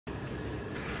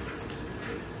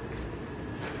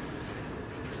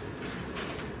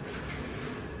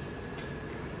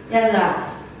燕子，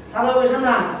打扫卫生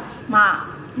呢。妈，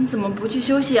你怎么不去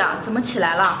休息啊？怎么起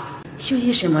来了？休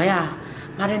息什么呀？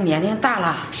妈这年龄大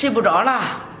了，睡不着了。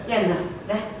燕子，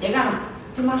来，别干了，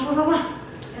跟妈说说话。来，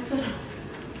坐这。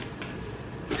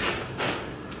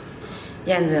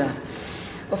燕子，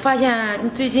我发现你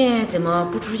最近怎么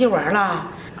不出去玩了？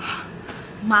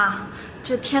妈，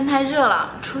这天太热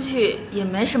了，出去也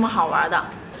没什么好玩的。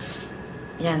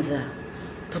燕子，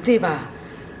不对吧？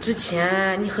之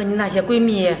前你和你那些闺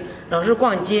蜜老是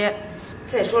逛街。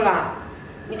再说了，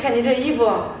你看你这衣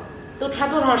服都穿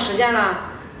多长时间了，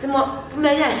怎么不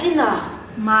买件新的？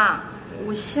妈，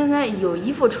我现在有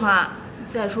衣服穿。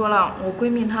再说了，我闺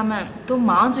蜜她们都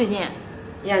忙最近。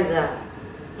燕子，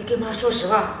你跟妈说实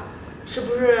话，是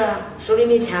不是手里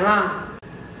没钱了？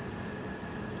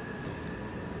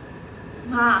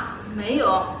妈，没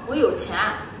有，我有钱。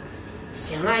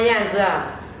行了，燕子，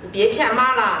你别骗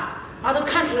妈了，妈都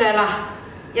看出来了。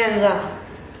燕子，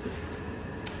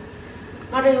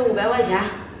妈这有500块钱，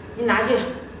你拿去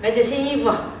买件新衣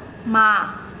服。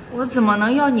妈，我怎么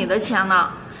能要你的钱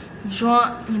呢？你说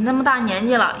你那么大年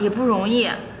纪了也不容易。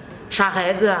傻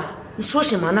孩子，你说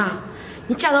什么呢？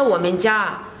你嫁到我们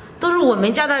家，都是我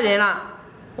们家的人了，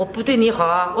我不对你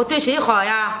好，我对谁好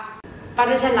呀？把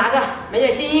这钱拿着，买件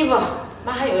新衣服。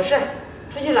妈还有个事儿，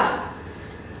出去了。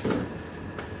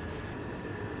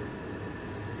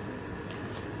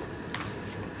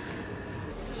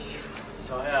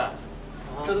小黑，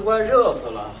这都快热死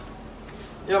了，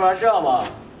要不然这样吧，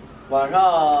晚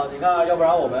上你看，要不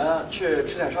然我们去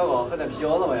吃点烧烤，喝点啤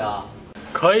酒，怎么样？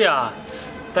可以啊，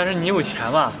但是你有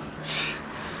钱吗？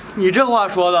你这话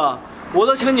说的，我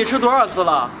都请你吃多少次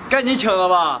了，该你请了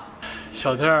吧？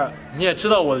小天儿，你也知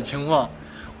道我的情况，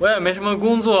我也没什么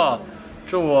工作，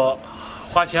这我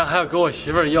花钱还要给我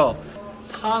媳妇儿要，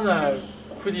她呢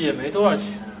估计也没多少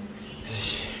钱。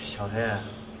小黑，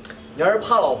你要是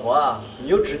怕老婆啊，你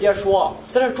就直接说，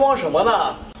在这装什么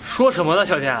呢？说什么呢，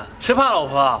小天？谁怕老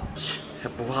婆啊？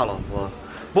不怕老婆，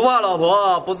不怕老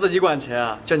婆不自己管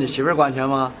钱，叫你媳妇儿管钱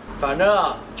吗？反正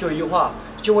啊，就一句话，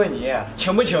就问你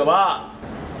请不请吧。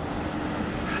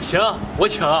行，我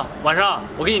请，晚上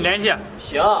我跟你联系。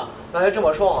行，那就这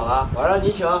么说好了，晚上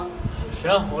你请。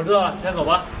行，我知道了，先走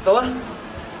吧。走吧。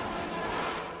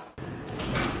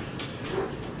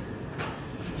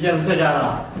燕子在家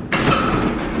呢。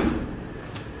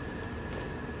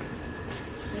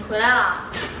你回来了？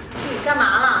你干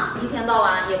嘛呢？一天到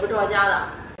晚也不着家的。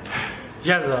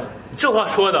燕子，你这话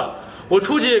说的，我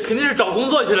出去肯定是找工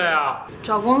作去了呀。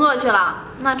找工作去了？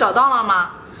那找到了吗？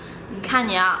你看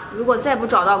你啊，如果再不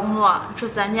找到工作，这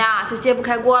咱家就揭不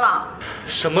开锅了。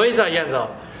什么意思啊，燕子？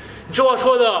你这话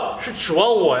说的是指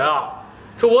望我呀？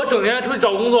这我整天出去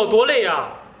找工作多累呀！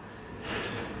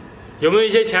有没有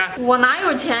一些钱？我哪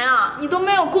有钱呀？你都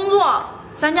没有工作，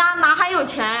咱家哪还有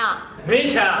钱呀？没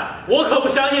钱，我可不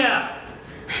相信。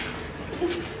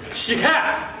起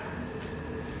开！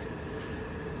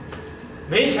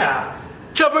没钱，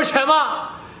这不是钱吗？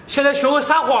现在学会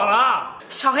撒谎了。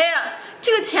小黑，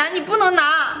这个钱你不能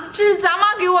拿，这是咱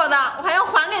妈给我的，我还要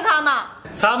还给她呢。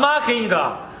咱妈给你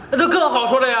的，那就更好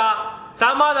说了呀。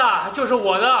咱妈的就是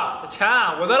我的钱，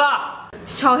我的了。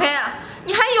小黑，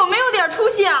你还有没有点出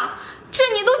息啊？这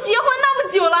你都结婚那么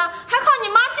久了，还靠你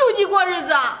妈救济过日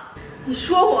子？你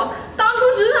说我当初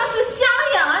真的是瞎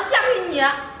了眼了，嫁给你。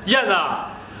燕子，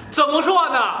怎么说话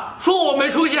呢？说我没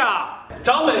出息啊？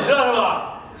长本事了是吧？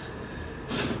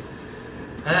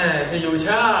哎，这有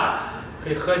钱啊，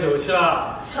可以喝酒去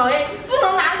了。小黑，不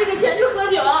能拿着这个钱去喝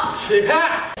酒。起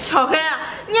开！小黑，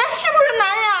你还是不是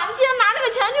男人啊？你竟然拿这个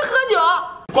钱去喝酒！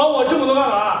管我这么多干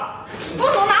嘛？不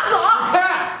能拿走！起开！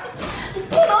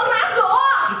不能拿走！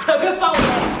起开！别烦我！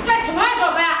干什么呀，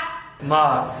小黑？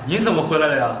妈，你怎么回来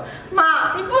了呀？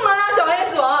妈，你不能让小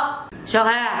黑走。小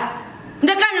黑，你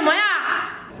在干什么呀？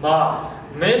妈，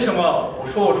没什么，我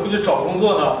说我出去找工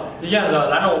作呢，燕子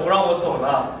拦着我不让我走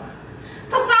呢。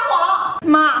他撒谎。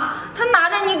妈，他拿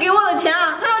着你给我的钱，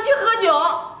他要去喝酒。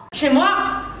什么？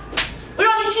我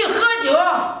让你去喝酒？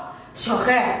小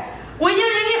黑，我已经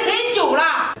忍你很久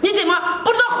了，你怎么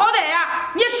不知道好歹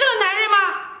呀？你是个男人吗？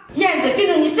燕子跟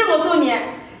着你这么多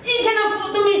年，一天的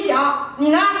福都没享，你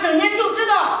呢，整天就知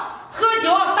道喝酒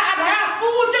打牌，不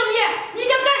务正业，你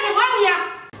想干什么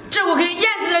你？这我给燕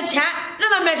子的钱，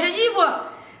让她买身衣服，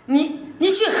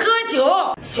你去喝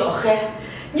酒？小黑，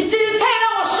你真是太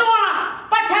让我失望了，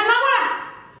把钱拿过来。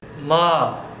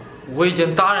妈，我已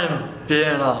经答应别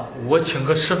人了，我请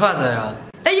客吃饭的呀。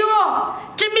哎呦，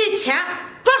真没钱，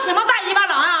装什么大尾巴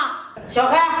狼啊！小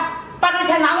黑，把这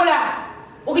钱拿过来。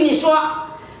我跟你说，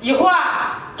以后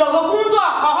啊，找个工作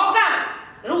好好干。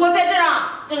如果在这样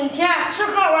整天吃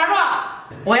喝玩乐，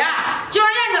我呀就让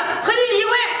燕子和你离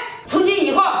婚，从今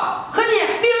以后和你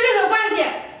没有任何关系。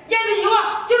燕子以后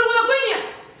就是我的闺女。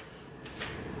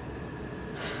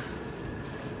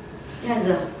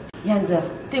燕子，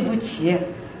对不起，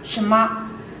是妈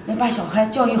没把小孩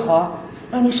教育好，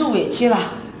让你受委屈了。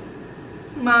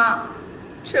妈，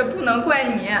这不能怪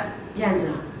你。燕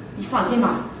子，你放心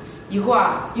吧，以后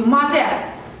啊有妈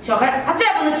在，小孩他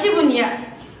再不能欺负你。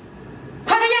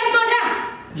快给燕子道歉。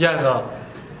燕子，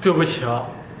对不起啊，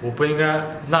我不应该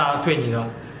那样对你的。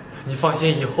你放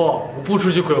心，以后我不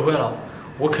出去鬼混了，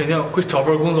我肯定会找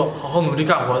份工作，好好努力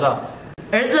干活的。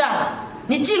儿子，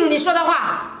你记住你说的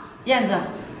话。燕子，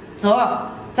走，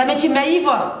咱们去买衣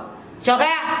服。小孩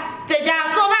在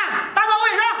家做饭、打扫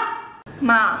卫生。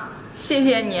妈，谢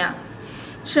谢你，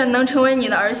这能成为你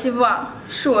的儿媳妇，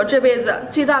是我这辈子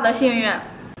最大的幸运。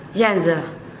燕子，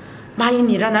妈有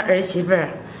你这样的儿媳妇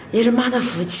儿，也是妈的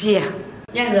福气。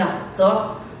燕子，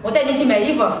走，我带你去买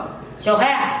衣服。小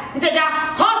孩，你在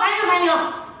家好好反省反省。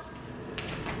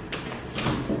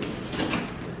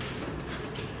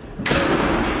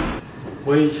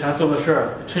我以前做的事儿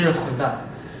真是混蛋，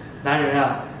男人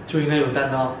啊就应该有担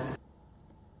当。